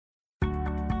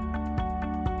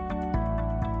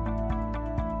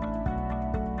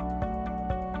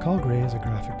Col Gray is a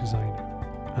graphic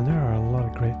designer, and there are a lot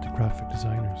of great graphic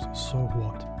designers, so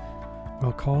what?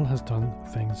 Well, Col has done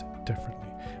things differently.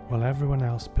 While everyone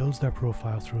else builds their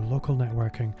profile through local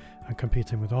networking and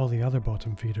competing with all the other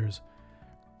bottom feeders,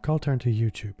 Col turned to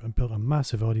YouTube and built a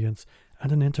massive audience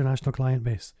and an international client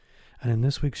base. And in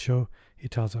this week's show, he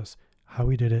tells us how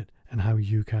he did it and how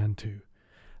you can too.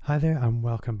 Hi there and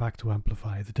welcome back to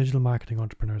Amplify, the Digital Marketing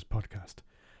Entrepreneurs Podcast.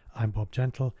 I'm Bob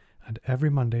Gentle, and every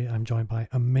Monday I'm joined by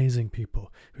amazing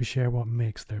people who share what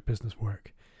makes their business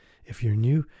work. If you're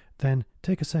new, then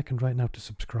take a second right now to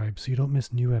subscribe so you don't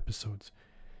miss new episodes.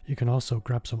 You can also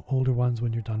grab some older ones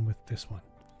when you're done with this one.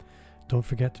 Don't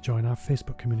forget to join our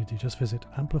Facebook community. Just visit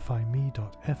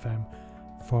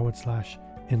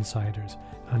amplifyme.fm/insiders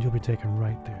and you'll be taken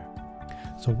right there.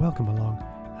 So welcome along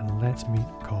and let's meet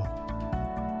Col.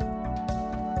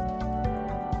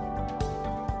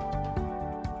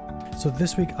 So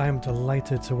this week I am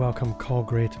delighted to welcome Col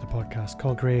Gray to the podcast.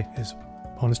 Col Gray is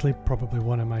honestly probably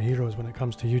one of my heroes when it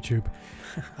comes to YouTube,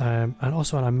 and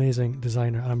also an amazing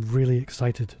designer, and I'm really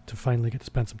excited to finally get to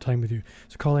spend some time with you.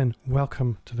 So Colin,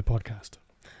 welcome to the podcast.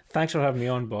 Thanks for having me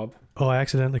on, Bob. Oh, I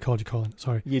accidentally called you Colin,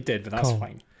 sorry. You did, but that's Col.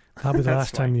 fine. That'll be the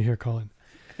last time you hear Colin.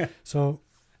 So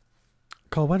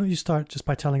Col, why don't you start just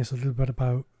by telling us a little bit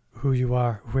about who you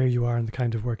are, where you are, and the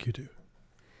kind of work you do.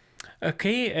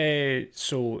 Okay,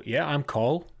 so yeah, I'm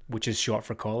Col, which is short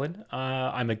for Colin.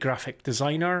 I'm a graphic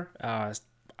designer. I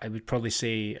would probably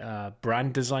say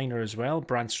brand designer as well,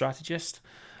 brand strategist.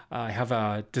 I have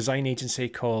a design agency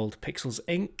called Pixels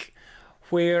Inc.,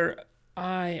 where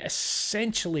I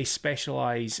essentially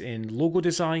specialize in logo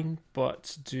design,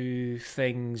 but do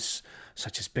things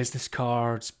such as business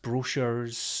cards,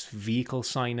 brochures, vehicle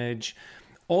signage,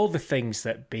 all the things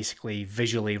that basically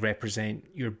visually represent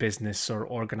your business or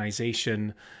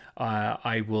organization.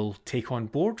 I will take on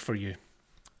board for you.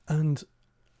 And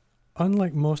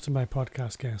unlike most of my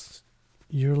podcast guests,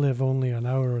 you live only an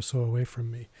hour or so away from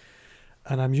me.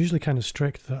 And I'm usually kind of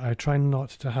strict that I try not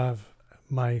to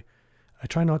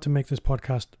make this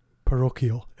podcast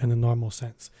parochial in the normal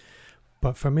sense.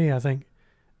 But for me, I think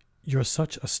you're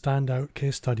such a standout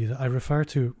case study that I refer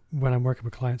to when I'm working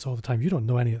with clients all the time. You don't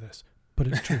know any of this, but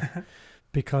it's true.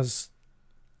 Because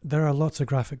there are lots of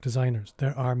graphic designers.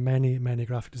 There are many, many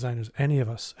graphic designers. Any of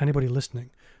us, anybody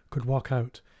listening, could walk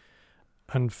out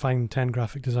and find 10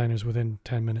 graphic designers within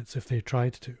 10 minutes if they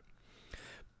tried to.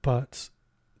 But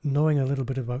knowing a little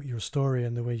bit about your story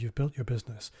and the way you've built your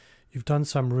business, you've done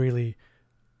some really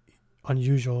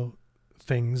unusual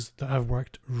things that have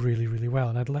worked really, really well.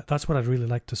 And that's what I'd really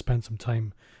like to spend some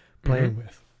time playing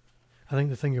with. I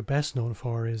think the thing you're best known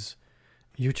for is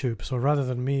YouTube. So rather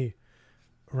than me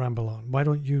ramble on, why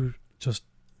don't you just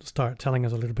start telling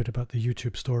us a little bit about the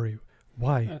YouTube story?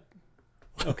 Why?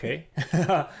 Okay.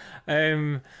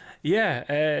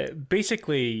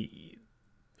 Basically,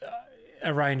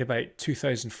 around about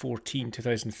 2014,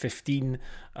 2015,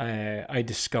 I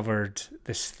discovered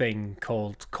this thing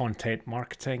called content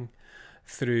marketing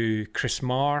through Chris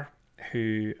Marr,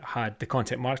 who had the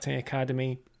Content Marketing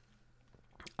Academy.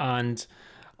 And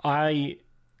I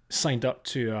signed up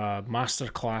to a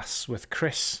masterclass with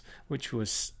Chris, which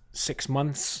was 6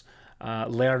 months,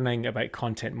 learning about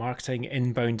content marketing,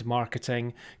 inbound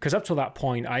marketing. Because up to that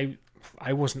point, I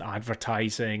wasn't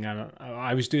advertising, and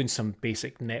I was doing some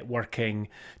basic networking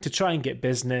to try and get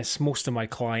business. Most of my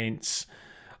clients,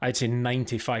 I'd say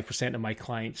 95% of my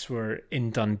clients were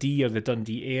in Dundee or the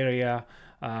Dundee area,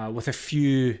 with a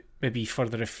few maybe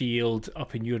further afield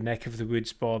up in your neck of the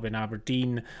woods, Bob, in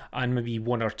Aberdeen, and maybe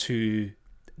one or two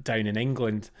down in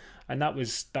England. And that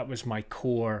was my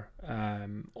core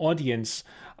audience.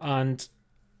 And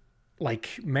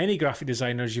like many graphic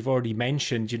designers you've already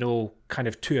mentioned, kind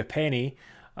of to a penny.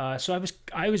 So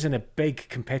I was in a big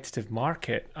competitive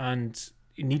market and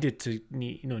needed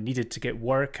to get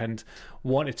work and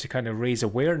wanted to kind of raise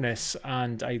awareness.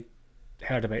 And I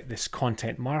heard about this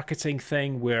content marketing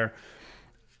thing where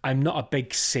I'm not a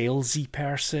big salesy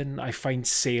person. I find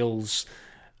sales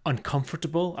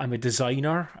uncomfortable. I'm a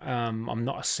designer. I'm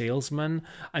not a salesman.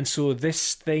 And so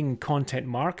this thing, content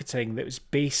marketing, that was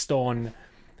based on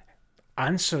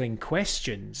answering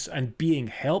questions and being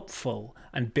helpful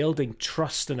and building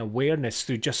trust and awareness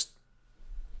through just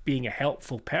being a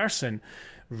helpful person,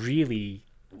 really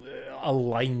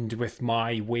aligned with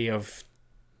my way of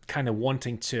kind of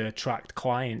wanting to attract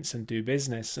clients and do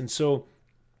business. And so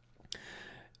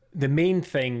the main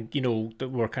thing, that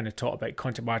we're kind of taught about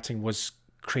content marketing was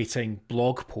creating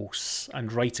blog posts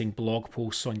and writing blog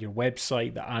posts on your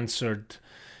website that answered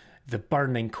the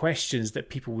burning questions that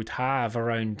people would have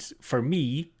around, for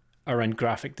me, around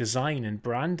graphic design and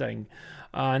branding.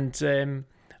 And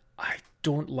I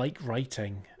don't like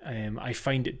writing. I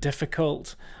find it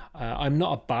difficult. I'm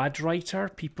not a bad writer.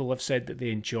 People have said that they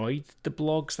enjoyed the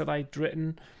blogs that I'd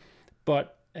written,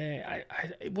 but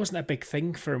it wasn't a big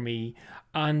thing for me.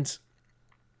 And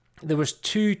there was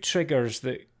two triggers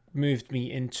that moved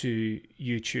me into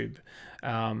YouTube.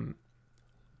 The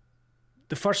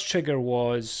first trigger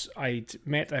was I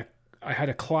had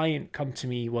a client come to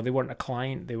me. Well, they weren't a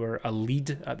client; they were a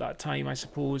lead at that time, I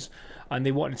suppose, and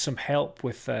they wanted some help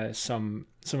with some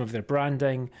of their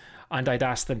branding. And I'd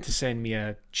asked them to send me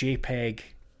a JPEG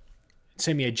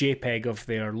of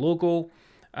their logo,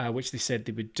 which they said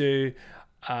they would do,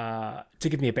 to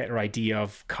give me a better idea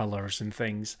of colours and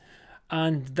things.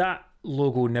 And that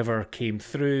logo never came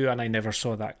through, and I never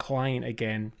saw that client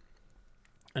again.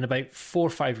 And about 4 or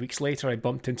 5 weeks later, I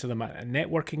bumped into them at a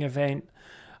networking event,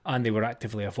 and they were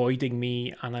actively avoiding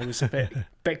me, and I was a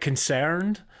bit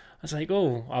concerned. I was like,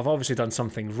 oh, I've obviously done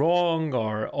something wrong,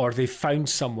 or they found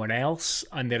someone else,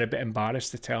 and they're a bit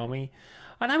embarrassed to tell me.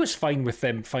 And I was fine with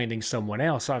them finding someone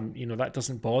else. That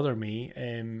doesn't bother me.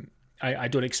 I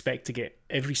don't expect to get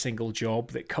every single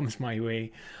job that comes my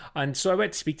way. And so I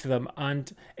went to speak to them,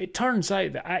 and it turns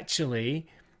out that actually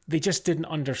they just didn't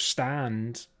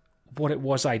understand what it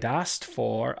was I'd asked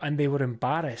for, and they were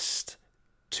embarrassed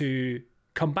to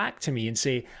come back to me and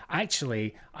say,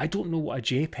 actually, I don't know what a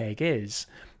JPEG is.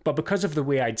 But because of the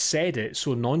way I'd said it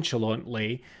so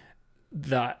nonchalantly,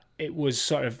 that it was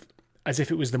sort of as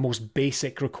if it was the most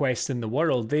basic request in the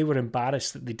world, they were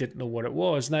embarrassed that they didn't know what it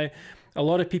was. Now, a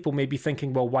lot of people may be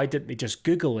thinking, well, why didn't they just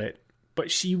Google it?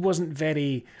 But she's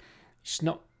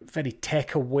not very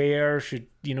tech aware. She,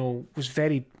 was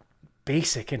very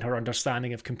basic in her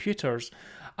understanding of computers.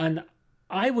 And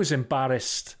I was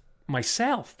embarrassed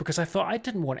myself because I thought I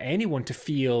didn't want anyone to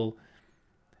feel...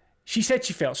 She said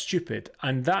she felt stupid,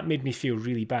 and that made me feel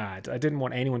really bad. I didn't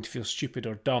want anyone to feel stupid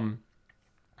or dumb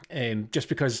just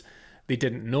because they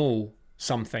didn't know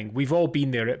something. We've all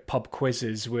been there at pub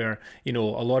quizzes where, a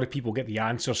lot of people get the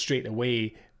answer straight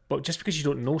away, but just because you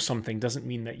don't know something doesn't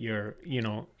mean that you're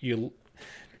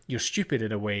stupid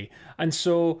in a way. And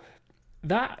so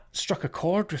that struck a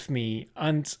chord with me,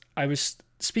 and I was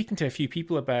speaking to a few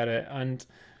people about it, and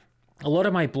a lot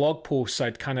of my blog posts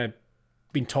I'd kind of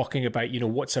been talking about,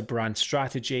 what's a brand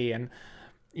strategy and,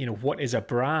 what is a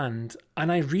brand. And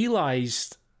I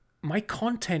realized my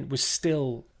content was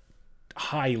still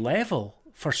high level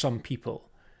for some people.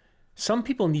 Some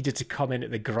people needed to come in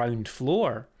at the ground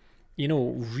floor,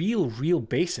 real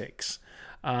basics.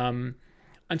 And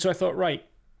so I thought, right,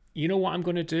 you know what I'm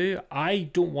going to do? I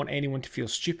don't want anyone to feel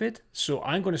stupid. So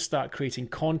I'm going to start creating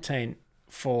content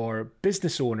for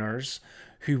business owners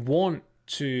who want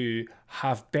to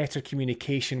have better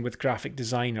communication with graphic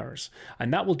designers.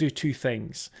 And that will do two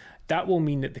things. That will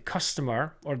mean that the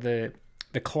customer or the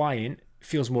client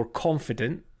feels more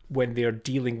confident when they're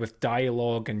dealing with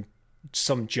dialogue and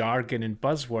some jargon and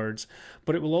buzzwords,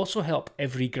 but it will also help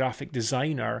every graphic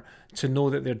designer to know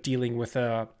that they're dealing with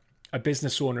a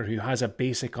business owner who has a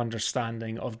basic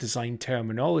understanding of design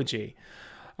terminology.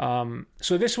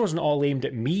 So this wasn't all aimed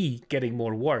at me getting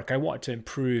more work. I wanted to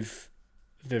improve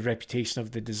the reputation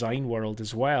of the design world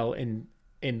as well, in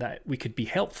that we could be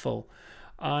helpful.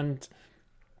 And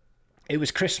it was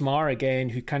Chris Marr again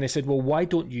who kind of said, well, why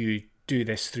don't you do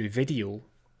this through video?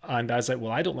 And I was like,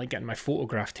 well, I don't like getting my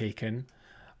photograph taken.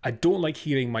 I don't like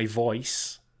hearing my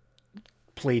voice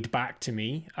played back to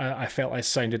me. I felt I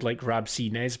sounded like Rab C.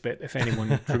 Nesbitt, if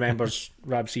anyone remembers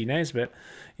Rab C. Nesbitt.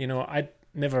 I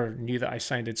never knew that I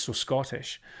sounded so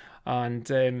Scottish.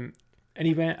 And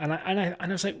he went, and I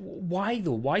was like, why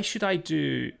though? Why should I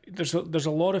do? There's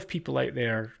a lot of people out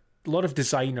there, a lot of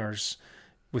designers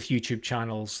with YouTube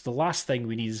channels. The last thing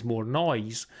we need is more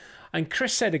noise. And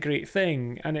Chris said a great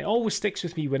thing, and it always sticks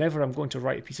with me whenever I'm going to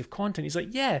write a piece of content. He's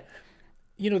like, yeah,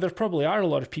 there probably are a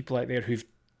lot of people out there who've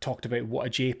talked about what a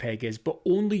JPEG is, but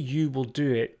only you will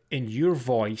do it in your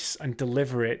voice and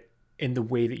deliver it in the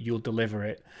way that you'll deliver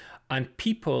it. And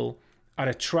people are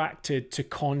attracted to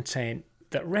content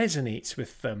that resonates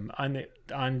with them,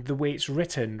 and the way it's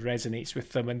written resonates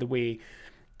with them, and the way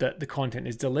that the content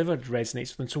is delivered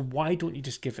resonates with them. So why don't you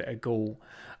just give it a go?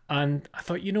 And I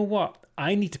thought, you know what?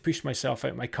 I need to push myself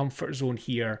out of my comfort zone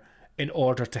here in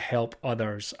order to help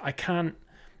others.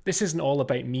 This isn't all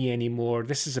about me anymore.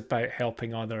 This is about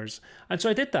helping others. And so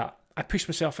I did that. I pushed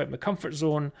myself out of my comfort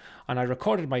zone, and I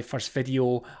recorded my first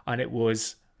video, and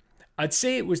I'd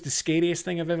say it was the scariest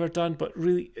thing I've ever done, but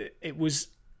really it was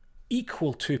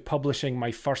equal to publishing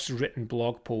my first written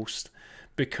blog post,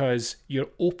 because you're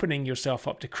opening yourself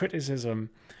up to criticism.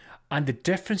 And the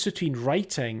difference between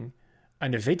writing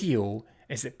and a video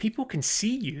is that people can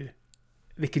see you.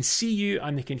 they can see you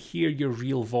and they can hear your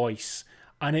real voice,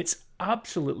 and it's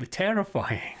absolutely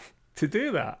terrifying to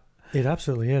do that. It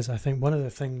absolutely is. I think one of the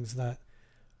things that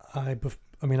I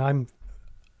mean, I'm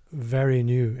very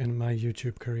new in my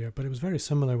YouTube career, but it was very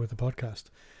similar with the podcast.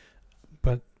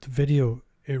 But the video,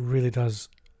 it really does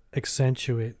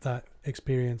accentuate that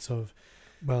experience of,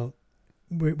 well,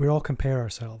 we all compare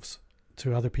ourselves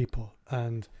to other people,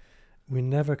 and we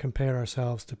never compare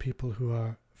ourselves to people who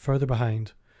are further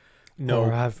behind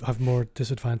or have more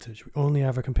disadvantage. We only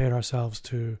ever compare ourselves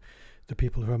to the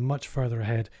people who are much further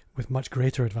ahead with much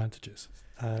greater advantages.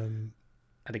 I'd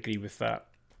agree with that.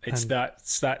 It's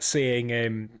that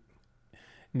saying,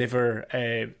 never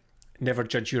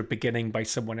judge your beginning by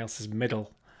someone else's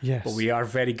middle. Yes. But we are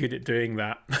very good at doing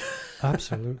that.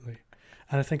 Absolutely.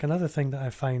 And I think another thing that I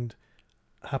find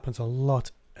happens a lot,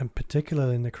 and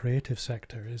particularly in the creative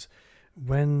sector, is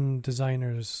when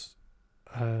designers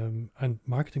and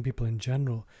marketing people in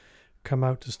general come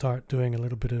out to start doing a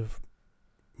little bit of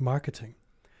marketing,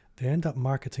 they end up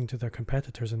marketing to their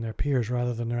competitors and their peers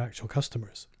rather than their actual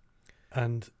customers.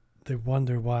 And they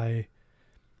wonder why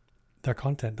their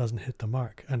content doesn't hit the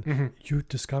mark. And you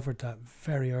discovered that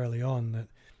very early on, that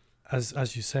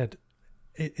as you said,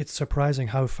 it's surprising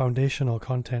how foundational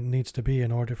content needs to be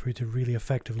in order for you to really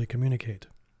effectively communicate,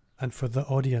 and for the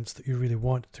audience that you really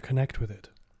want to connect with it.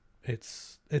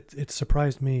 It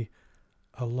surprised me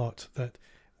a lot that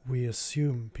we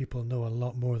assume people know a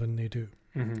lot more than they do.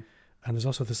 And there's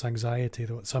also this anxiety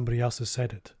that somebody else has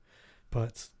said it,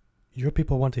 but your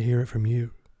people want to hear it from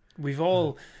you.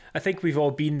 I think we've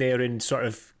all been there in sort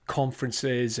of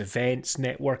conferences, events,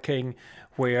 networking,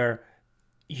 where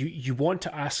you want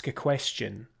to ask a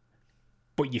question,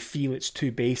 but you feel it's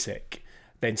too basic.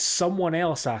 Then someone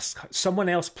else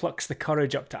plucks the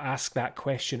courage up to ask that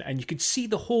question, and you can see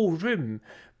the whole room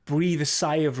breathe a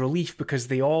sigh of relief because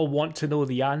they all want to know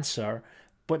the answer,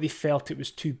 but they felt it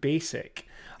was too basic.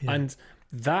 Yeah. And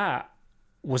that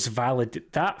was valid,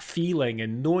 that feeling,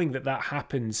 and knowing that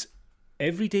happens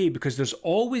every day, because there's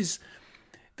always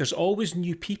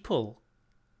new people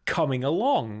coming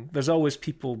along. There's always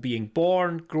people being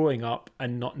born, growing up,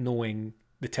 and not knowing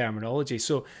the terminology.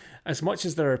 So as much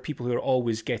as there are people who are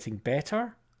always getting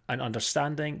better and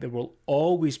understanding, there will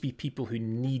always be people who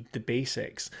need the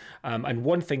basics. And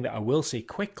one thing that I will say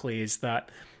quickly is that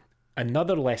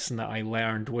another lesson that I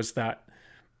learned was that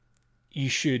you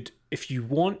should, if you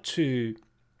want to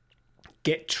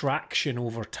get traction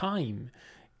over time,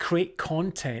 create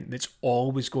content that's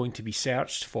always going to be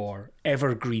searched for,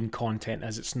 evergreen content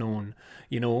as it's known.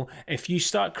 You know, if you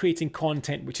start creating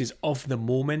content which is of the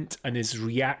moment and is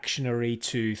reactionary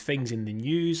to things in the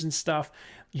news and stuff,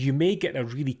 you may get a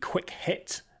really quick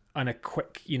hit and a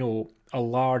quick, a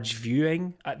large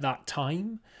viewing at that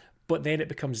time, but then it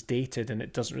becomes dated and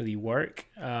it doesn't really work.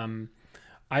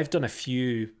 I've done a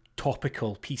few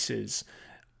topical pieces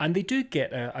and they do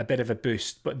get a bit of a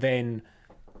boost, but then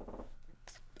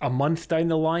a month down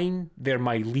the line, they're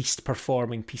my least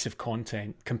performing piece of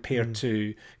content compared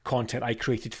to content I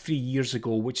created 3 years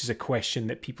ago, which is a question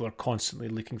that people are constantly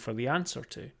looking for the answer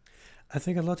to. I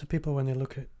think a lot of people, when they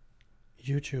look at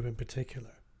YouTube in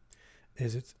particular,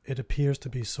 it appears to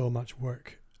be so much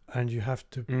work, and you have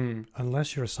to,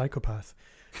 unless you're a psychopath,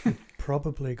 you're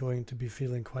probably going to be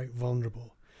feeling quite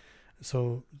vulnerable.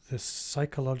 So the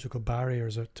psychological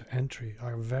barriers to entry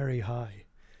are very high.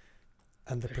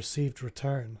 And the perceived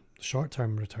return,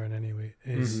 short-term return anyway,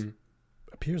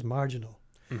 appears marginal.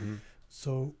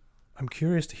 So I'm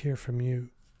curious to hear from you.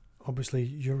 Obviously,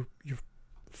 you're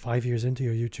 5 years into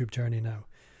your YouTube journey now.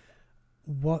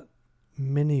 What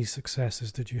mini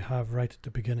successes did you have right at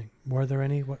the beginning? Were there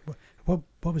any? What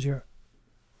was your?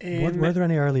 Were there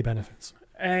any early benefits?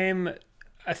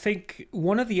 I think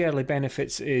one of the early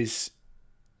benefits is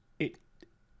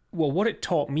what it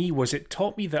taught me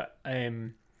that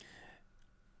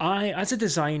I, as a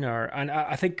designer, and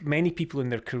I think many people in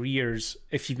their careers,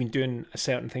 if you've been doing a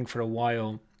certain thing for a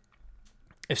while,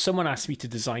 if someone asks me to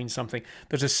design something,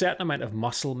 there's a certain amount of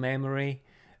muscle memory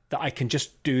that I can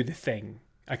just do the thing.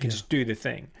 Just do the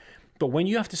thing. But when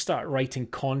you have to start writing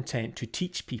content to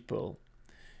teach people,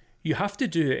 you have to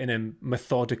do it in a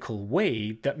methodical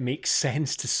way that makes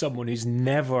sense to someone who's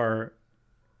never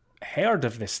heard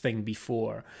of this thing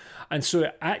before. And so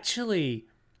it actually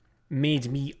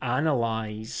made me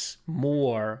analyze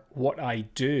more what I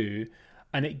do,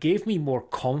 and it gave me more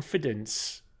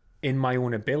confidence in my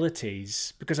own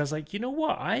abilities, because I was like, you know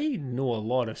what, I know a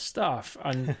lot of stuff,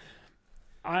 and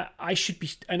I should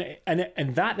be,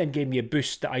 and that then gave me a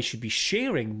boost that I should be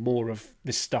sharing more of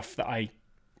the stuff that I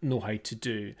know how to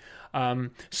do.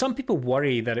 Some people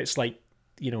worry that it's like,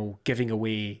 giving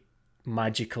away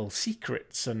magical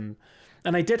secrets. And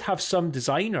I did have some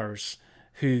designers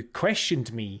who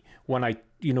questioned me when I,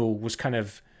 was kind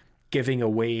of giving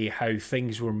away how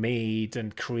things were made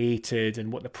and created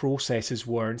and what the processes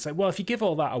were. And it's like, well, if you give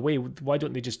all that away, why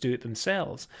don't they just do it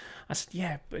themselves? I said,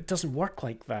 yeah, but it doesn't work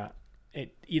like that.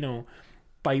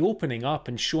 By opening up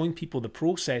and showing people the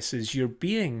processes, you're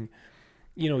being,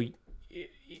 you're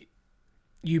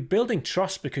building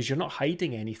trust because you're not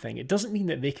hiding anything. It doesn't mean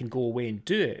that they can go away and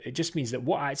do it. It just means that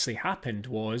what actually happened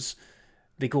was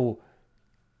they go,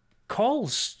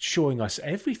 Col's showing us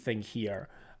everything here.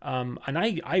 And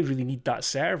I really need that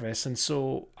service. And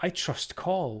so I trust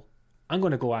Col. I'm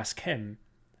going to go ask him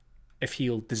if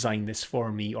he'll design this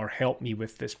for me or help me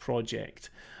with this project.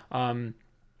 And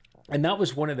that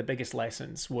was one of the biggest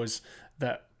lessons, was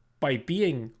that by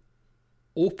being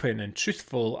open and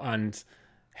truthful and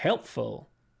helpful,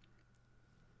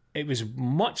 it was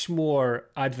much more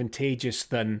advantageous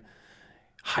than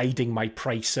hiding my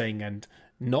pricing and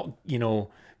not,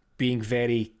 being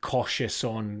very cautious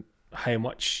on how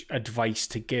much advice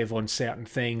to give on certain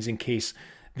things in case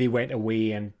they went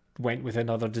away and went with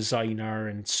another designer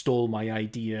and stole my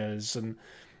ideas. And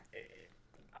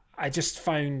I just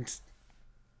found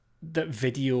that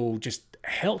video just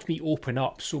helped me open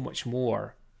up so much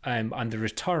more, and the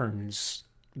returns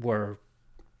were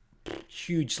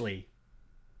hugely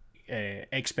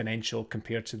exponential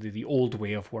compared to the old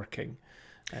way of working.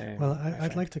 Well,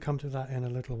 I'd like to come to that in a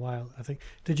little while. I think,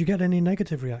 did you get any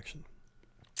negative reaction?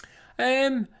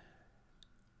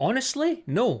 Honestly,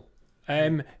 no.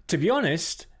 To be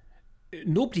honest,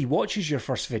 nobody watches your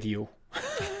first video.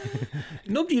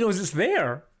 Nobody knows it's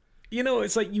there.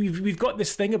 It's like we've got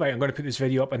this thing about, I'm going to put this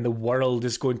video up and the world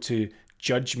is going to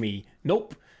judge me.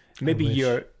 Nope. Maybe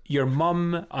your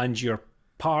mum and your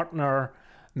partner,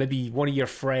 maybe one of your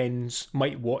friends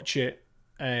might watch it,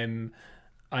 and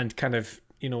kind of,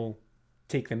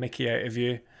 take the mickey out of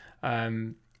you.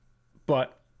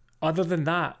 But other than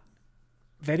that,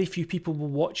 very few people will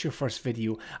watch your first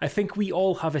video. I think we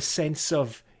all have a sense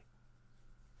of,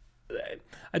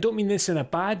 I don't mean this in a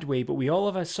bad way, but we all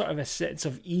have a sort of a sense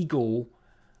of ego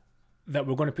that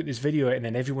we're going to put this video out and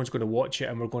then everyone's going to watch it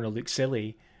and we're going to look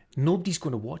silly. Nobody's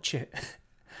going to watch it.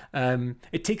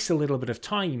 It takes a little bit of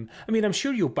time. I mean, I'm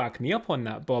sure you'll back me up on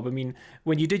that, Bob. I mean,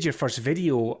 when you did your first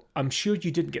video, I'm sure you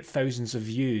didn't get thousands of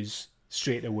views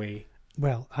straight away.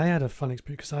 Well, I had a fun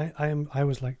experience because I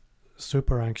was like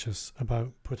super anxious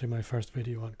about putting my first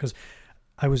video on, because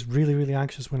I was really, really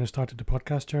anxious when I started the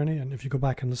podcast journey. And if you go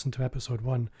back and listen to episode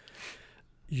 1,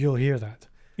 you'll hear that.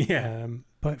 Yeah.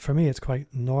 But for me, it's quite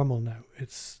normal now.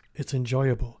 It's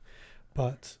enjoyable.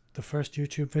 But the first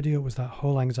YouTube video was that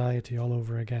whole anxiety all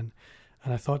over again.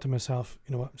 And I thought to myself,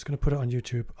 you know what, I'm just going to put it on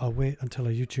YouTube. I'll wait until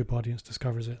a YouTube audience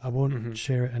discovers it. I won't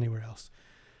share it anywhere else.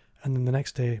 And then the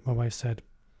next day, my wife said,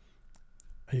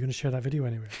 are you going to share that video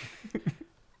anywhere?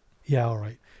 Yeah, all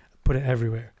right. Put it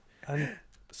everywhere. And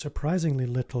surprisingly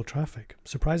little traffic,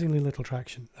 surprisingly little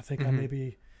traction. I think I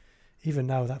maybe, even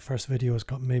now, that first video has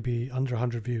got maybe under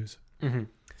 100 views.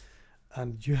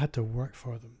 And you had to work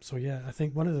for them. So yeah, I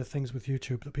think one of the things with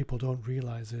YouTube that people don't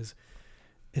realize is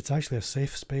it's actually a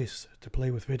safe space to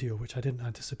play with video, which I didn't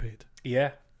anticipate.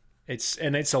 Yeah, it's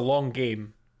a long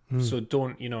game. So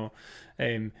don't,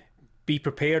 be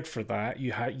prepared for that.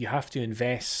 You have to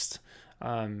invest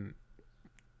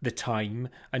the time,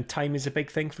 and time is a big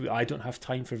thing for me. I don't have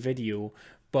time for video,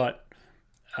 but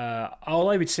all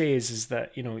I would say is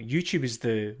that, YouTube is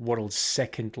the world's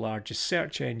second largest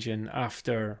search engine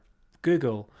after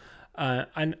Google,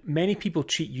 and many people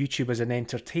treat YouTube as an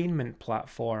entertainment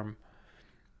platform,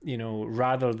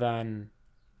 rather than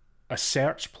a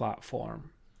search platform.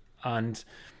 And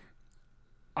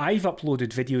I've uploaded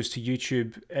videos to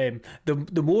YouTube.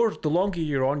 The longer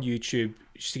you're on YouTube,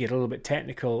 just to get a little bit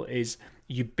technical, is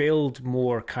you build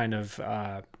more kind of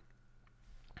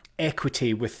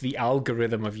equity with the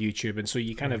algorithm of YouTube, and so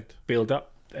you kind of build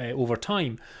up over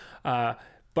time.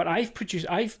 But I've produced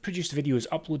videos,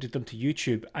 uploaded them to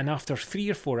YouTube, and after 3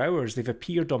 or 4 hours, they've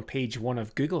appeared on page 1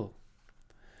 of Google.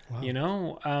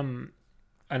 Wow.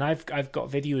 And I've got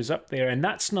videos up there, and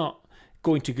that's not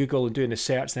going to Google and doing a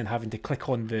search, then having to click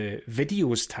on the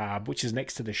videos tab, which is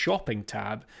next to the shopping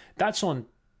tab. That's on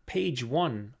page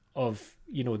 1 of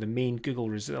the main Google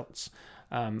results.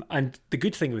 And the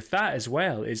good thing with that as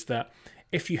well is that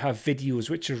if you have videos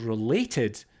which are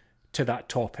related to that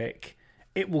topic,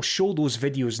 it will show those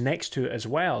videos next to it as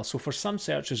well. So for some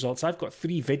search results, I've got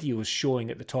 3 videos showing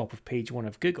at the top of page 1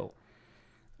 of Google.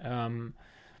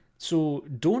 So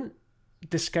don't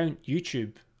discount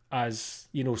YouTube as,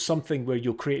 something where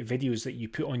you'll create videos that you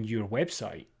put on your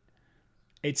website.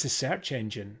 It's a search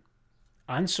engine.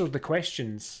 answer the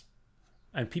questions,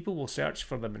 and people will search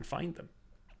for them and find them.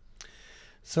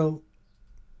 So,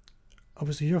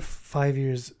 obviously, you're 5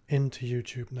 years into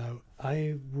YouTube now.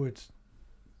 I would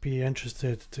be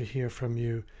interested to hear from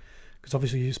you, because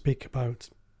obviously you speak about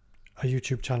a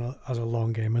YouTube channel as a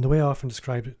long game. And the way I often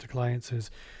describe it to clients is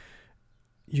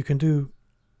you can do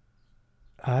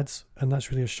ads, and that's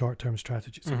really a short-term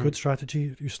strategy. It's a good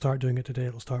strategy. You start doing it today,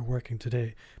 it'll start working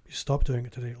today. You stop doing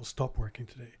it today, it'll stop working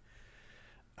today.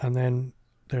 And then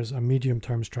there's a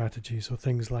medium-term strategy. So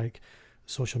things like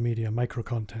social media,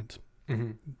 micro-content,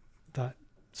 that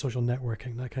social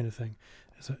networking, that kind of thing.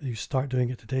 Is that you start doing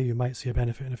it today, you might see a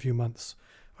benefit in a few months,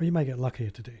 or you might get lucky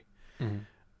today.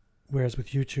 Whereas with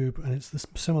YouTube, and it's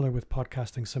similar with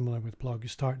podcasting, similar with blog, you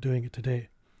start doing it today.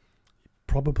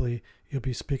 Probably you'll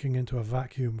be speaking into a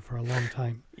vacuum for a long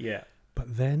time. Yeah.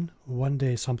 But then one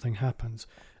day something happens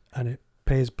and it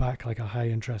pays back like a high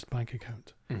interest bank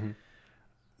account.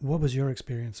 What was your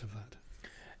experience of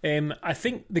that? I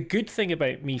think the good thing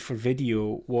about me for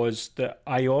video was that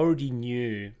I already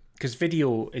knew, because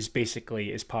video is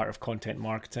part of content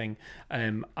marketing,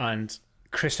 and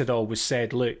Chris had always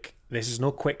said, look, this is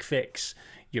no quick fix.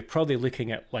 You're probably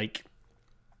looking at like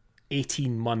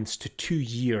 18 months to 2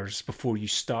 years before you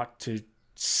start to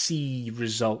see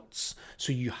results.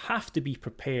 So you have to be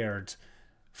prepared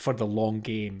for the long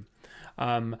game.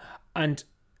 And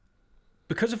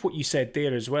because of what you said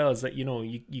there as well, is that,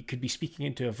 you could be speaking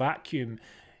into a vacuum.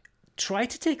 Try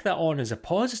to take that on as a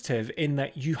positive, in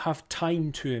that you have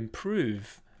time to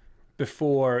improve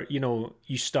before,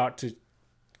 you start to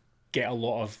get a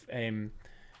lot of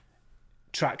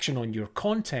traction on your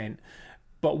content.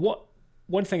 But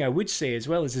one thing I would say as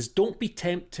well is don't be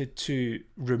tempted to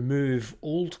remove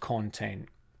old content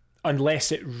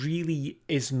unless it really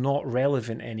is not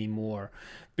relevant anymore.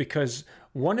 Because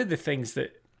one of the things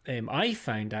that I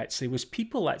found actually was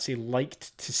people actually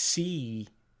liked to see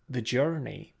the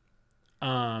journey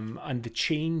and the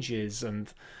changes,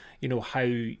 and how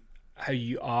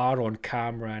you are on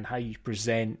camera and how you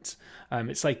present.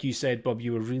 It's like you said, Bob,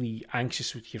 you were really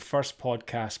anxious with your first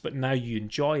podcast, but now you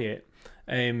enjoy it.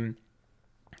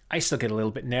 I still get a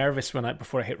little bit nervous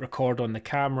before I hit record on the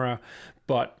camera,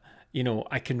 but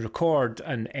I can record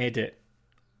and edit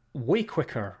way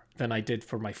quicker than I did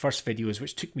for my first videos,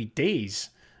 which took me days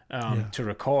to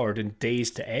record and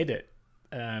days to edit.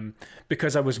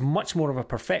 Because I was much more of a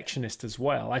perfectionist as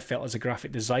well. I felt as a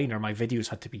graphic designer, my videos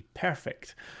had to be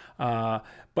perfect.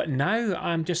 But now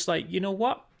I'm just like, you know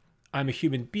what? I'm a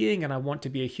human being, and I want to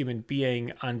be a human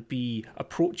being and be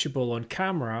approachable on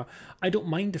camera. I don't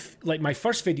mind if, like my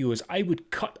first videos, I would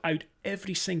cut out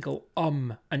every single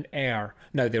and err.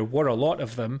 Now, there were a lot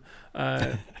of them,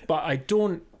 but I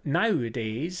don't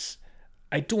nowadays.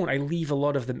 I leave a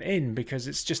lot of them in, because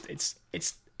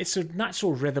it's a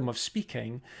natural rhythm of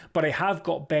speaking. But I have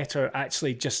got better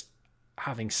actually just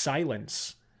having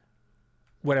silence,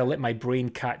 where I let my brain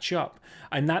catch up,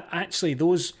 and that actually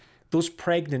those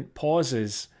pregnant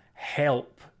pauses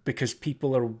help, because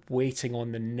people are waiting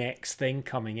on the next thing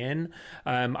coming in.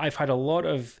 I've had a lot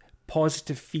of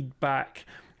positive feedback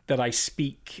that I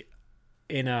speak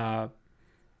not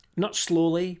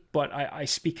slowly, but I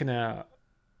speak at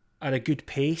a good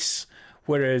pace.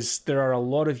 Whereas there are a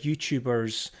lot of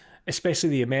YouTubers, especially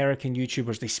the American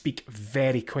YouTubers, they speak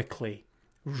very quickly,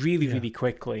 really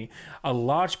quickly. A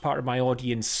large part of my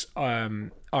audience are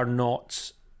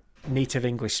not native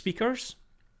English speakers,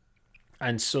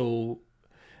 and so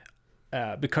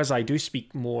because I do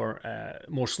speak more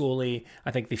slowly,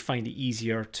 I think they find it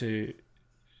easier to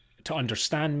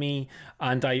understand me.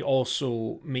 And I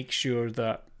also make sure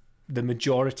that the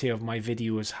majority of my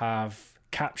videos have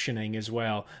captioning as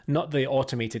well, not the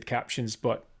automated captions,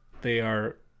 but they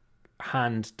are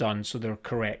hand done, so they're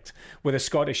correct. With a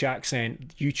Scottish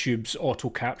accent, YouTube's auto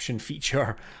caption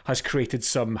feature has created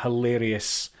some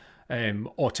hilarious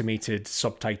automated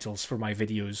subtitles for my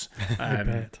videos,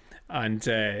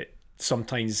 and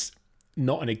sometimes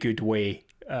not in a good way.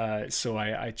 So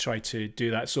I try to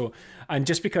do that. So, and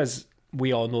just because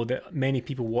we all know that many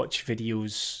people watch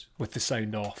videos with the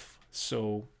sound off,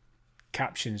 so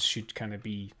captions should kind of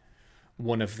be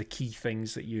one of the key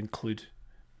things that you include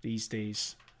these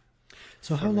days.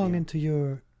 So how long into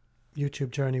your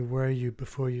YouTube journey were you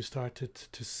before you started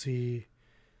to see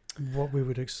what we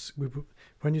would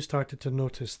when you started to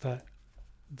notice that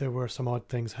there were some odd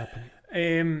things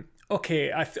happening?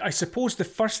 Okay, I suppose the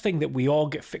first thing that we all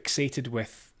get fixated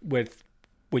with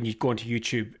when you go onto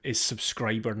YouTube is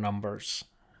subscriber numbers.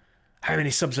 How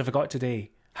many subs have I got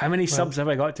today? How many subs have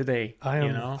I got today? I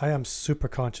am super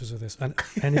conscious of this. And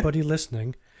anybody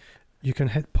listening, you can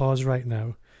hit pause right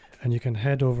now and you can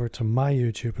head over to my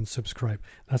YouTube and subscribe.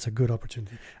 That's a good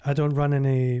opportunity. I don't run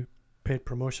any paid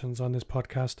promotions on this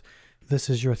podcast. This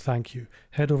is your thank you.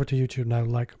 Head over to YouTube now,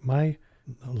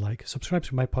 subscribe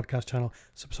to my podcast channel,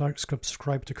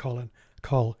 subscribe to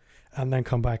Col, and then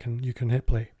come back and you can hit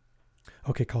play.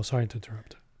 Okay, Col, sorry to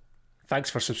interrupt. Thanks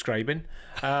for subscribing.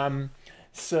 That's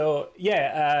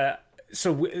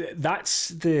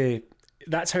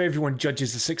how everyone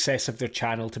judges the success of their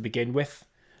channel to begin with,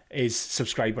 is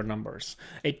subscriber numbers.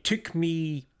 It took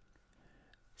me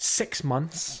 6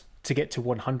 months to get to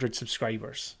 100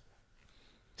 subscribers.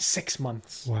 6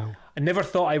 months. Wow. I never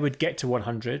thought I would get to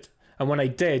 100. And when I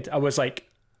did, I was like,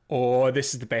 oh,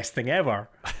 this is the best thing ever.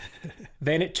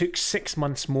 Then it took 6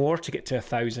 months more to get to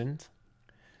 1,000.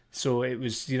 So it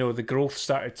was, the growth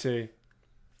started to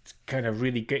kind of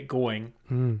really get going.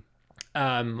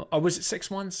 Or was it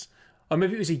 6 months? Or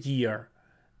maybe it was a year.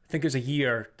 I think it was a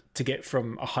year to get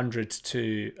from 100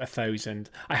 to 1,000.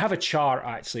 I have a chart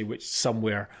actually, which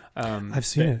somewhere I've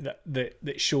seen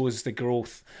that shows the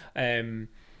growth. And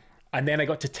then I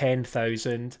got to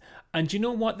 10,000. And you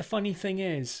know what the funny thing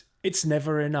is? It's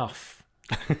never enough.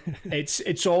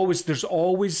 It's always, there's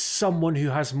always someone who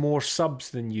has more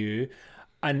subs than you,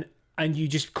 and you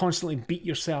just constantly beat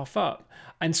yourself up.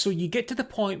 And so you get to the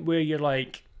point where you're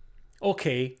like,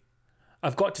 okay,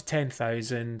 I've got to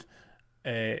 10,000.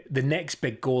 The next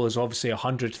big goal is obviously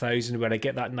 100,000, where I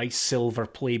get that nice silver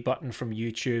play button from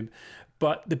YouTube.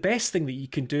 But the best thing that you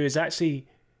can do is actually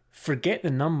forget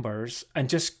the numbers and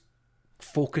just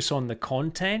focus on the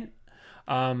content,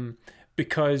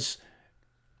 because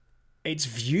it's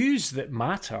views that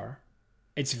matter.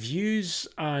 It's views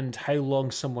and how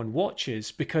long someone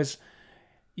watches, because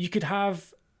you could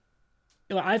have,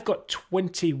 I've got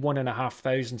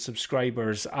 21,500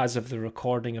 subscribers as of the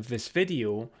recording of this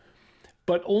video,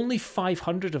 but only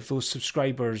 500 of those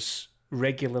subscribers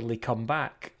regularly come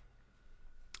back.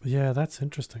 Yeah, that's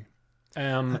interesting.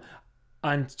 And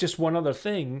just one other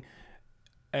thing,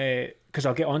 because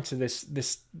I'll get onto this.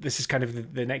 This is kind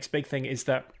of the next big thing, is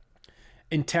that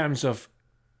in terms of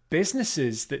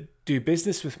businesses that do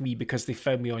business with me because they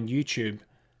found me on YouTube,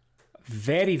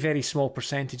 very, very small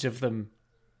percentage of them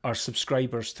are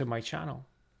subscribers to my channel.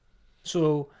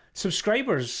 So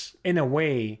subscribers, in a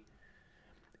way,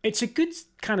 it's a good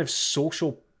kind of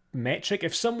social metric.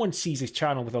 If someone sees a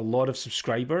channel with a lot of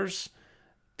subscribers,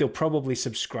 they'll probably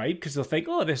subscribe because they'll think,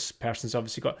 oh, this person's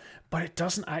obviously got... But it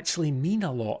doesn't actually mean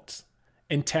a lot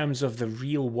in terms of the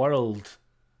real world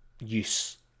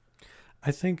use.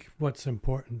 I think what's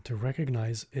important to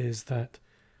recognize is that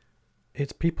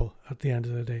it's people at the end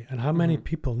of the day. And how many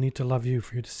people need to love you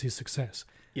for you to see success?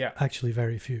 Yeah. Actually,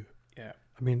 very few. Yeah.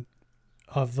 I mean,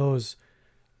 of those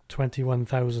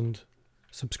 21,000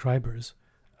 subscribers,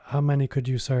 how many could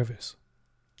you service?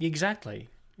 Exactly.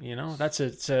 That's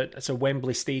a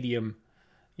Wembley Stadium.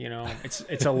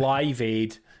 It's a Live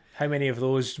Aid. How many of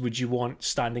those would you want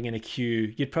standing in a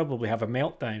queue? You'd probably have a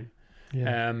meltdown.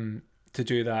 Yeah. To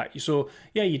do that. So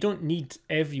yeah, you don't need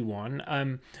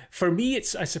everyone. For me,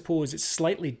 I suppose it's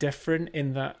slightly different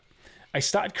in that I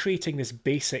started creating this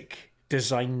basic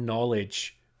design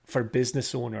knowledge for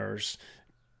business owners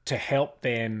to help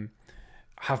them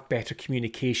have better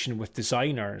communication with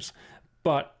designers.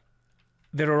 But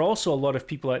there are also a lot of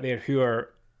people out there who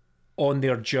are on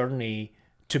their journey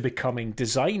to becoming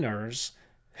designers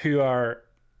who are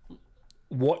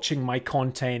watching my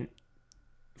content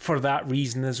for that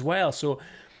reason as well. So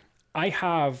I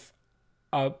have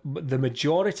the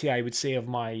majority, I would say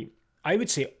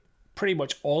pretty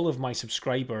much all of my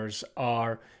subscribers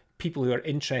are people who are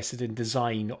interested in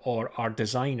design or are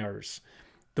designers.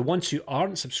 The ones who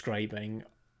aren't subscribing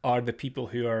are the people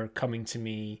who are coming to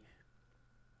me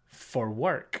for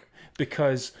work,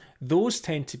 because those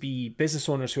tend to be business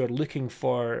owners who are looking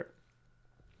for,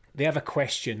 they have a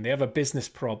question, they have a business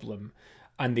problem,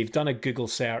 and they've done a Google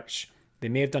search, they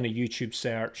may have done a YouTube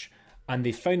search, and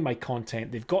they've found my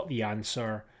content, they've got the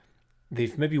answer,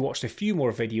 they've maybe watched a few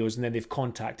more videos, and then they've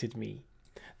contacted me.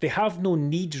 They have no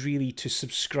need really to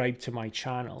subscribe to my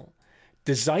channel.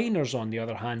 Designers, on the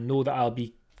other hand, know that I'll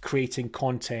be creating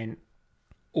content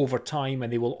over time,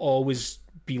 and they will always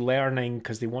be learning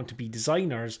because they want to be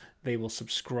designers. They will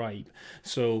subscribe.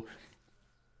 So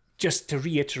just to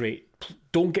reiterate,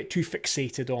 don't get too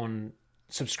fixated on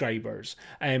subscribers.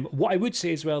 What I would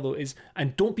say as well, though, is,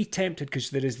 and don't be tempted,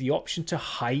 because there is the option to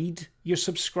hide your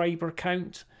subscriber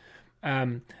count.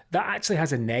 That actually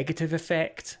has a negative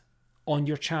effect on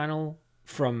your channel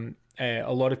from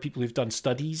a lot of people who've done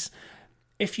studies.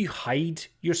 If you hide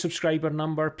your subscriber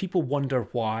number, people wonder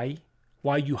why.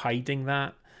 Why are you hiding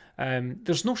that?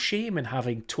 There's no shame in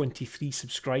having 23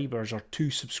 subscribers or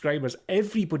 2 subscribers.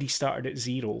 Everybody started at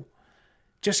 0.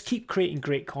 Just keep creating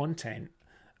great content,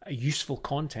 useful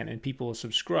content, and people will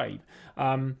subscribe.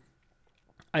 And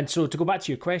so to go back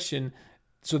to your question,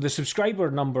 so the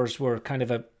subscriber numbers were kind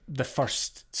of the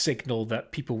first signal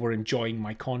that people were enjoying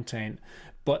my content.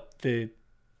 But the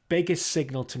biggest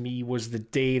signal to me was the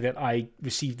day that I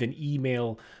received an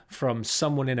email from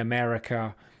someone in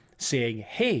America saying,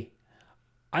 "Hey,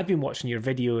 I've been watching your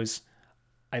videos.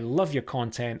 I love your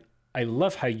content. I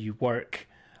love how you work.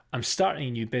 I'm starting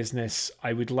a new business.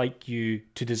 I would like you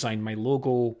to design my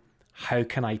logo. How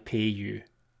can I pay you?"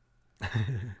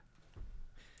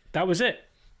 That was it.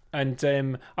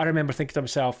 And I remember thinking to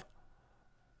myself,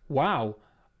 wow,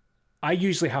 I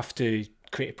usually have to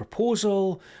create a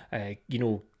proposal,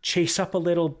 chase up a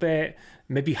little bit,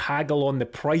 maybe haggle on the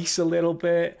price a little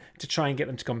bit to try and get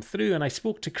them to come through. And I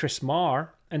spoke to Chris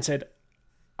Marr and said,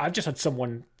 I've just had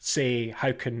someone say,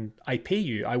 how can I pay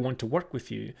you? I want to work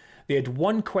with you. They had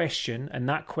one question, and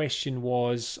that question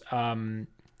was, do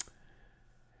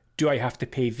I have to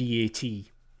pay VAT?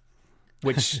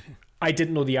 Which I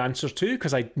didn't know the answer to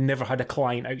because I'd never had a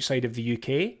client outside of the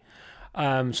UK.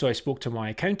 So I spoke to my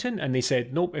accountant and they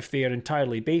said, nope, if they are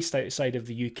entirely based outside of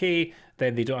the UK,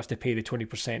 then they don't have to pay the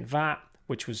 20% VAT,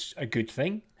 which was a good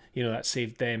thing. That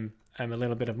saved them a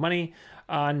little bit of money.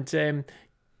 And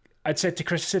I'd said to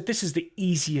Chris, I said, this is the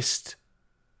easiest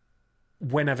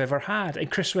win I've ever had. And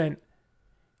Chris went,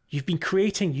 you've been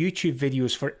creating YouTube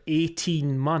videos for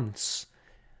 18 months.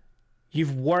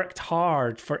 You've worked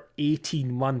hard for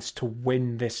 18 months to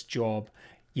win this job.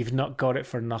 You've not got it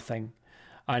for nothing.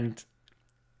 And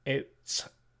it's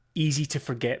easy to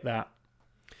forget that.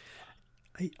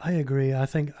 I agree. I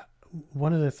think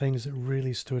one of the things that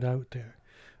really stood out there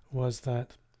was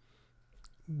that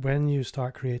when you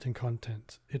start creating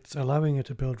content, it's allowing you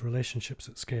to build relationships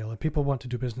at scale. And people want to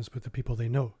do business with the people they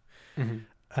know. Mm-hmm.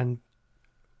 And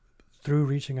through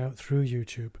reaching out through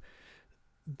YouTube,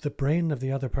 the brain of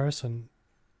the other person,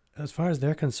 as far as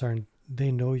they're concerned,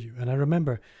 they know you. And I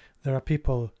remember there are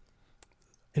people,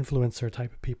 influencer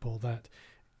type of people that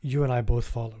you and I both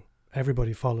follow.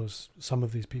 Everybody follows some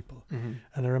of these people. Mm-hmm.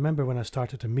 And I remember when I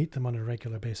started to meet them on a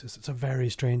regular basis, it's a very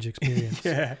strange experience.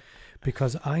 Yeah.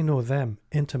 Because I know them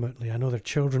intimately. I know their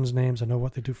children's names. I know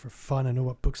what they do for fun. I know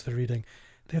what books they're reading.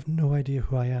 They have no idea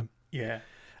who I am. Yeah.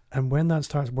 And when that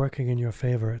starts working in your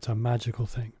favor, it's a magical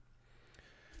thing.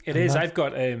 It is. I've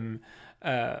got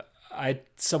I had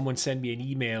someone send me an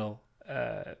email.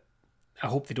 I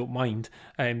hope they don't mind.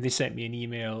 They sent me an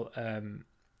email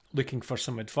looking for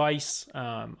some advice,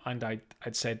 and I'd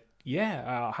said, yeah,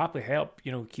 I'll happily help.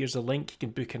 Here's a link. You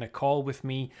can book in a call with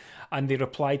me. And they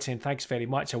replied saying, thanks very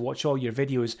much. I watch all your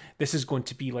videos. This is going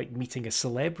to be like meeting a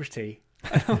celebrity.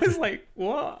 And I was like,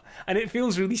 what? And it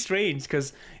feels really strange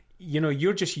because,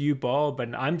 you're just you, Bob,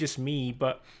 and I'm just me.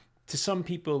 But to some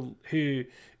people who,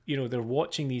 they're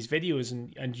watching these videos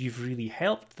and you've really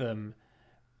helped them,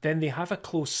 then they have a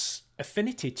close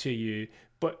affinity to you,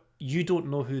 but you don't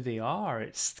know who they are.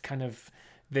 It's kind of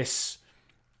this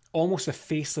almost a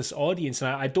faceless audience.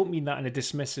 And I don't mean that in a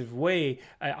dismissive way.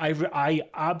 I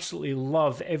absolutely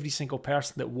love every single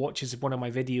person that watches one of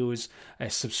my videos,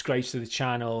 subscribes to the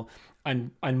channel,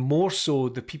 and more so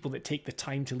the people that take the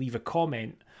time to leave a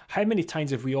comment. How many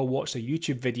times have we all watched a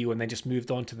YouTube video and then just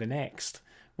moved on to the next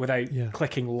without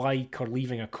clicking like or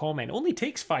leaving a comment? It only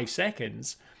takes 5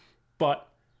 seconds, but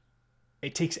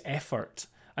it takes effort.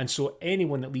 And so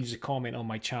anyone that leaves a comment on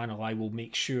my channel, I will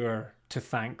make sure to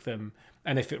thank them.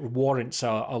 And if it warrants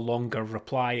a longer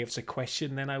reply, if it's a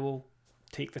question, then I will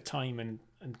take the time and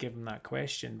give them that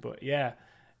question. But yeah,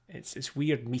 it's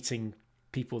weird meeting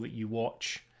people that you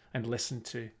watch and listen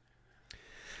to.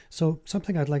 So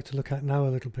something I'd like to look at now a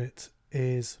little bit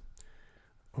is,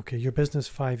 okay, your business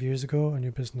 5 years ago and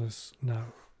your business now.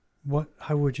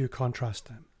 How would you contrast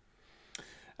them?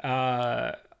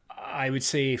 I would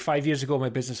say 5 years ago my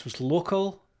business was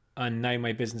local and now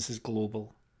my business is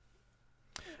global.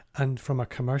 And from a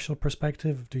commercial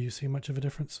perspective, do you see much of a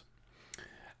difference?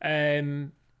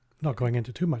 Not going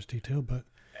into too much detail, but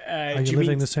are you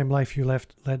living the same life you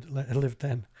lived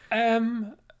then?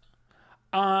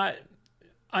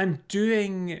 I'm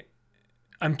doing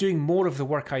more of the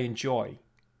work I enjoy.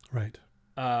 Right.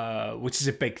 Which is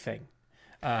a big thing.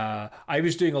 I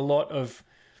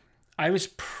was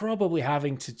probably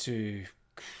having to do,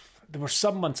 there were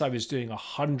some months I was doing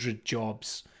 100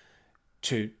 jobs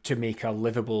to make a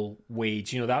livable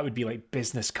wage. That would be like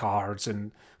business cards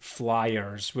and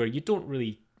flyers where you don't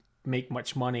really make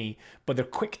much money, but they're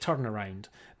quick turnaround.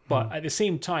 But at the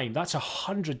same time, that's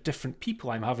 100 different people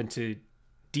I'm having to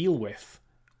deal with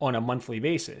on a monthly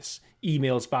basis,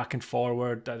 emails back and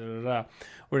forward, da, da, da, da.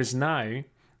 Whereas now,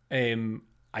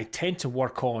 I tend to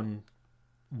work on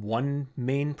one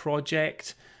main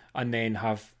project and then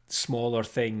have smaller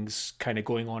things kind of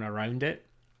going on around it.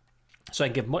 So I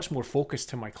give much more focus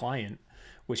to my client,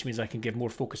 which means I can give more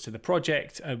focus to the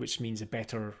project, which means a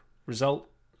better result.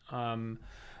 So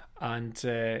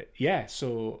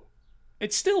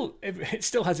it still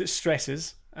has its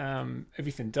stresses.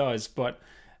 Everything does, but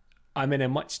I'm in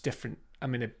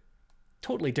a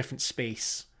totally different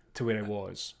space to where I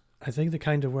was. I think the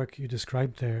kind of work you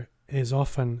described there is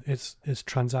often it's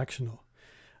transactional.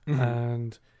 Mm-hmm.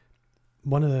 And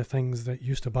one of the things that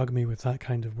used to bug me with that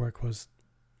kind of work was,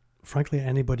 frankly,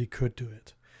 anybody could do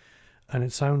it. And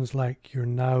it sounds like you're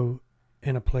now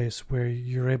in a place where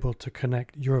you're able to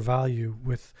connect your value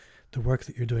with the work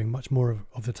that you're doing much more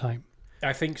of the time.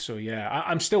 I think so, yeah.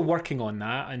 I'm still working on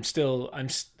that. I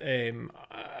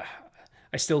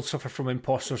still suffer from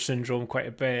imposter syndrome quite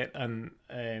a bit, and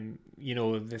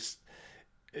this,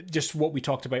 just what we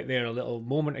talked about there a little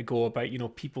moment ago about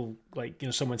people, like,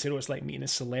 someone said, oh, it's like meeting a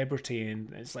celebrity,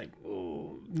 and it's like,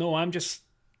 oh no, I'm just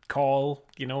Col,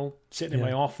 sitting in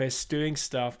my office doing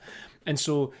stuff. And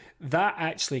so that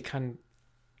actually can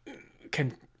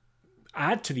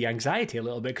add to the anxiety a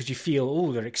little bit, because you feel,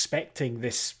 oh, they're expecting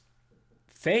this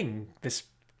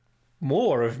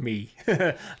more of me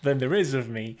than there is of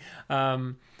me.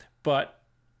 But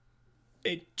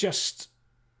it just,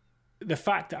 the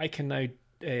fact that I can now,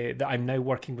 that I'm now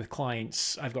working with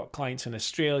clients, I've got clients in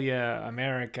Australia,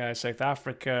 America, South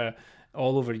Africa,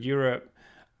 all over Europe.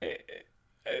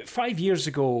 5 years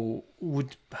ago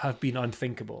would have been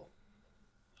unthinkable.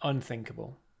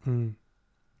 No,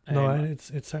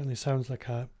 it certainly sounds like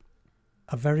a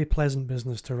very pleasant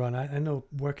business to run. I know,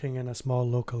 working in a small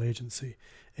local agency,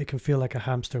 it can feel like a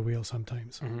hamster wheel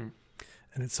sometimes. Mm-hmm.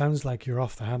 And it sounds like you're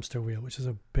off the hamster wheel, which is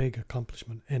a big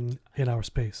accomplishment in our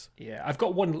space. Yeah, I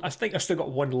think I've still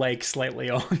got one leg slightly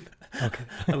on, okay.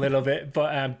 A little bit,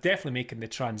 but definitely making the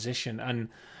transition.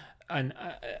 And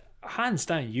hands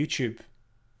down, YouTube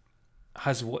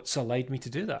has what's allowed me to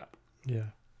do that.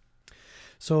 Yeah.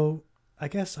 So I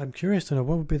guess I'm curious to know,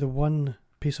 what would be the one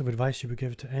piece of advice you would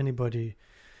give to anybody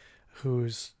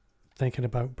who's thinking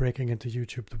about breaking into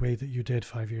YouTube the way that you did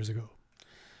 5 years ago?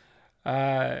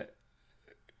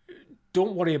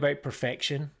 Don't worry about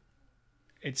perfection.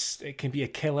 It can be a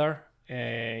killer.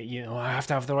 I have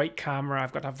to have the right camera.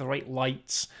 I've got to have the right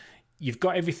lights. You've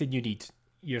got everything you need.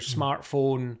 Your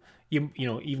smartphone.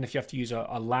 Even if you have to use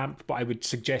a lamp, but I would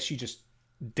suggest you just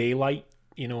daylight.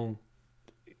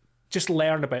 Just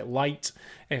learn about light.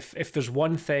 If there's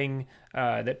one thing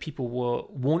that people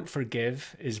won't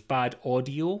forgive is bad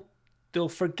audio. They'll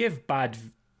forgive bad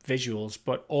visuals,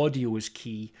 but audio is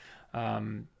key.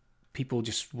 People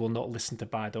just will not listen to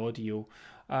bad audio,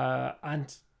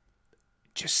 and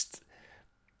you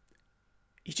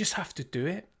just have to do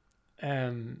it.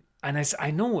 And as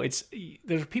I know,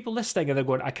 there are people listening and they're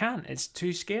going, I can't. It's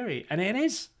too scary, and it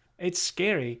is. It's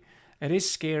scary. It is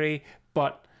scary,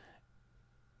 but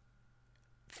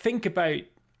think about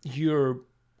your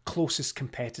closest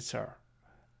competitor.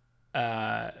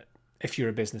 If you're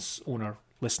a business owner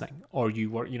listening, or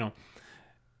you work,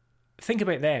 think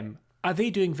about them. Are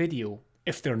they doing video?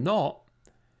 If they're not,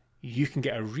 you can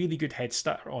get a really good head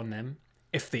start on them.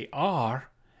 If they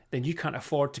are, then you can't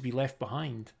afford to be left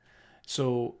behind.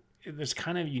 So there's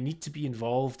you need to be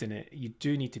involved in it. You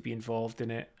do need to be involved in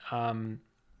it.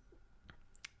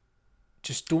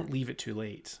 Just don't leave it too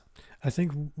late. I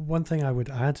think one thing I would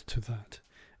add to that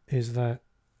is that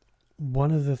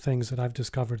one of the things that I've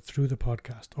discovered through the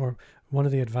podcast, or one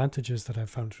of the advantages that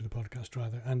I've found through the podcast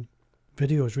rather, and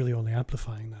video is really only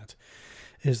amplifying that,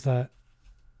 is that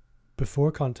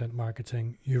before content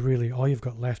marketing, all you've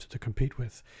got left to compete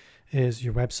with is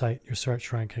your website, your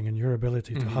search ranking, and your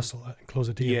ability to hustle and close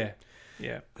a deal.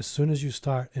 Yeah. As soon as you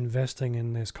start investing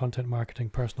in this content marketing,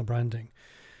 personal branding,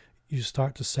 you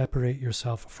start to separate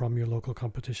yourself from your local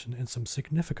competition in some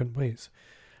significant ways.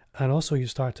 And also you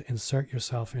start to insert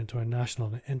yourself into a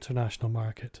national and international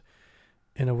market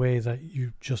in a way that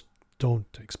you just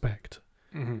don't expect.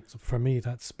 Mm-hmm. So for me,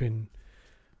 that's been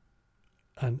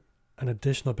an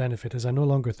additional benefit, as I no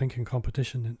longer think in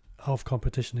competition in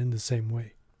the same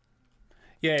way.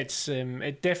 Yeah,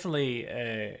 it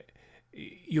definitely,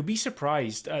 you'll be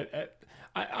surprised.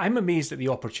 I'm amazed at the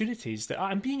opportunities that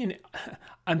I'm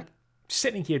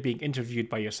sitting here being interviewed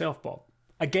by yourself, Bob.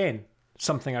 Again,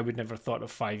 something I would never thought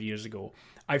of 5 years ago.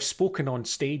 I've spoken on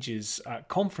stages at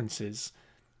conferences,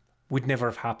 would never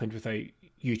have happened without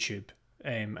YouTube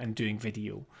and doing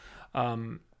video.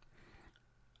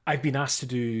 I've been asked to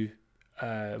do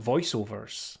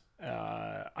voiceovers.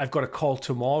 I've got a call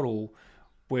tomorrow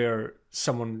where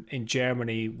someone in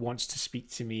Germany wants to speak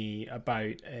to me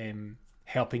about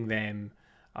helping them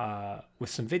with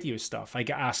some video stuff. I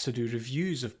get asked to do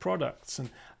reviews of products, and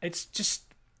it's just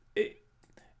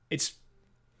it's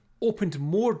opened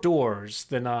more doors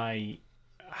than I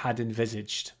had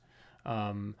envisaged.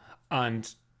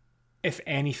 And if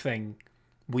anything,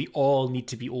 we all need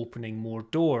to be opening more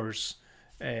doors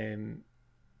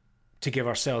to give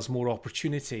ourselves more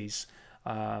opportunities,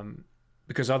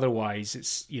 because otherwise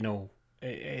it's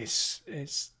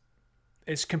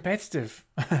it's competitive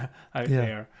out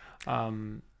there,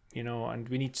 and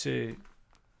we need to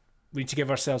give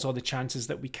ourselves all the chances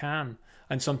that we can,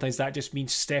 and sometimes that just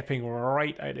means stepping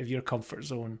right out of your comfort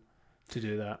zone to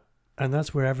do that. And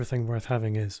that's where everything worth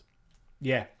having is.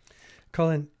 Yeah.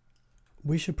 Colin,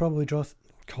 we should probably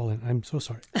Colin, I'm so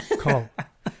sorry. Col,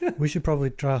 we should probably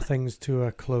draw things to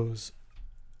a close.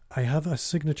 I have a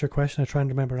signature question I try and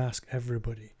remember to ask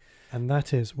everybody. And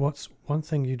that is, what's one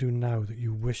thing you do now that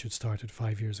you wish had started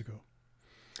 5 years ago?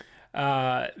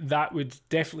 That would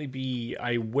definitely be,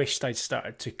 I wished I'd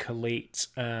started to collate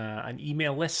an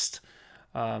email list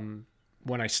when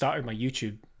I started my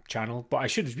YouTube channel, but I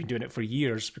should have been doing it for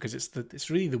years, because it's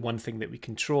really the one thing that we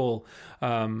control.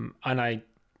 And I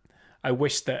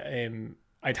wish that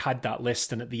I'd had that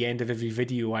list, and at the end of every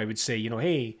video I would say,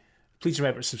 hey, please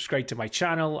remember to subscribe to my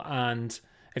channel, and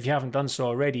if you haven't done so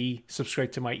already,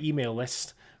 subscribe to my email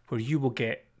list, where you will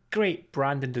get great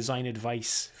brand and design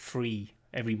advice free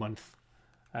every month.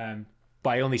 But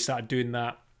I only started doing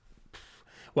that,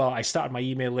 I started my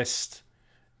email list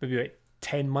maybe about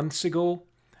 10 months ago,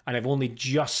 and I've only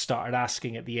just started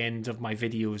asking at the end of my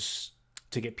videos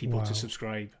to get people to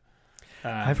subscribe.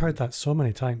 I've heard that so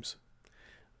many times.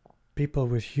 People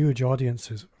with huge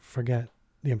audiences forget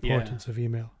the importance of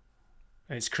email.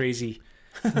 It's crazy.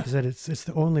 Like I said, it's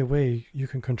the only way you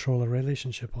can control a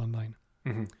relationship online,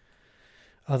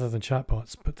 other than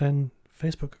chatbots. But then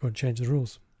Facebook are going to change the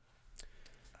rules.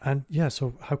 And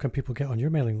so how can people get on your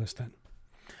mailing list then?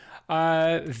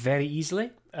 Very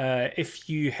easily. If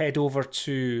you head over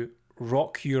to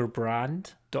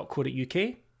rockyourbrand.co.uk,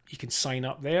 you can sign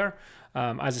up there.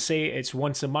 As I say, it's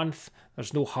once a month.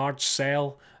 There's no hard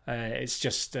sell. It's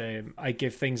just I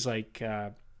give things like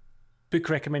book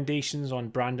recommendations on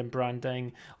brand and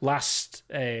branding. Last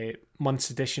month's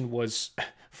edition was,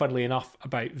 funnily enough,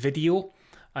 about video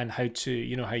and how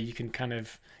to, how you can kind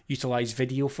of utilize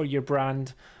video for your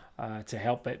brand to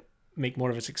help it make more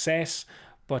of a success.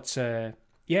 But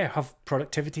have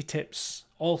productivity tips,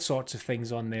 all sorts of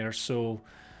things on there. So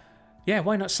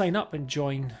why not sign up and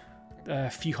join a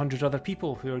few hundred other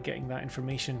people who are getting that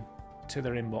information to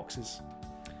their inboxes.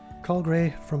 Col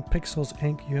Gray from Pixels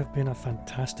Inc., you have been a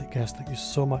fantastic guest. Thank you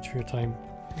so much for your time.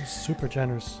 You're super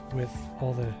generous with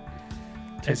all the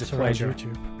tips it's a pleasure. Around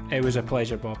YouTube. It was a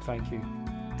pleasure, Bob. Thank you.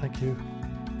 Thank you.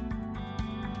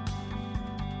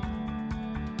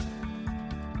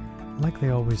 Like they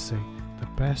always say, the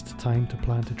best time to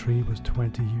plant a tree was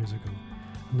 20 years ago,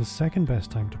 and the second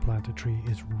best time to plant a tree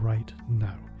is right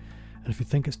now. And if you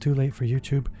think it's too late for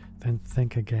YouTube, then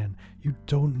think again. You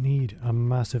don't need a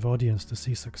massive audience to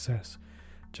see success.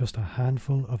 Just a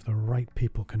handful of the right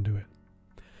people can do it.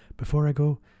 Before I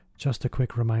go, just a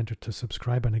quick reminder to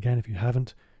subscribe, and again, if you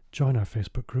haven't, join our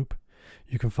Facebook group.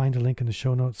 You can find a link in the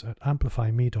show notes at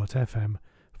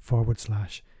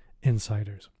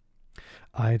amplifyme.fm/insiders.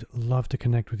 I'd love to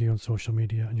connect with you on social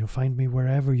media, and you'll find me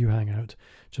wherever you hang out.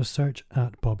 Just search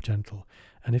at Bob Gentle,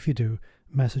 and if you do,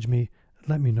 message me,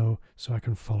 let me know so I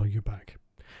can follow you back.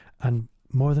 And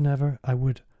more than ever, I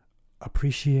would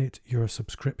appreciate your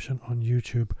subscription on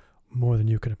YouTube more than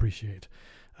you can appreciate.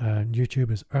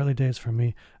 YouTube is early days for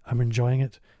me. I'm enjoying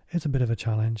it. It's a bit of a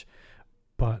challenge,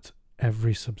 but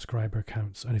every subscriber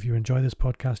counts. And if you enjoy this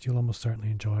podcast, you'll almost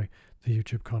certainly enjoy the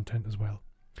YouTube content as well.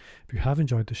 If you have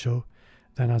enjoyed the show,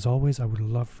 then as always, I would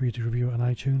love for you to review it on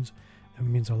iTunes. It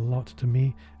means a lot to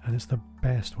me, and it's the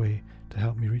best way to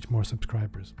help me reach more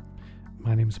subscribers.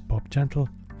 My name's Bob Gentle.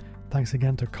 Thanks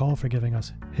again to Col for giving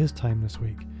us his time this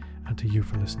week, and to you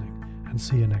for listening, and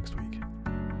see you next week.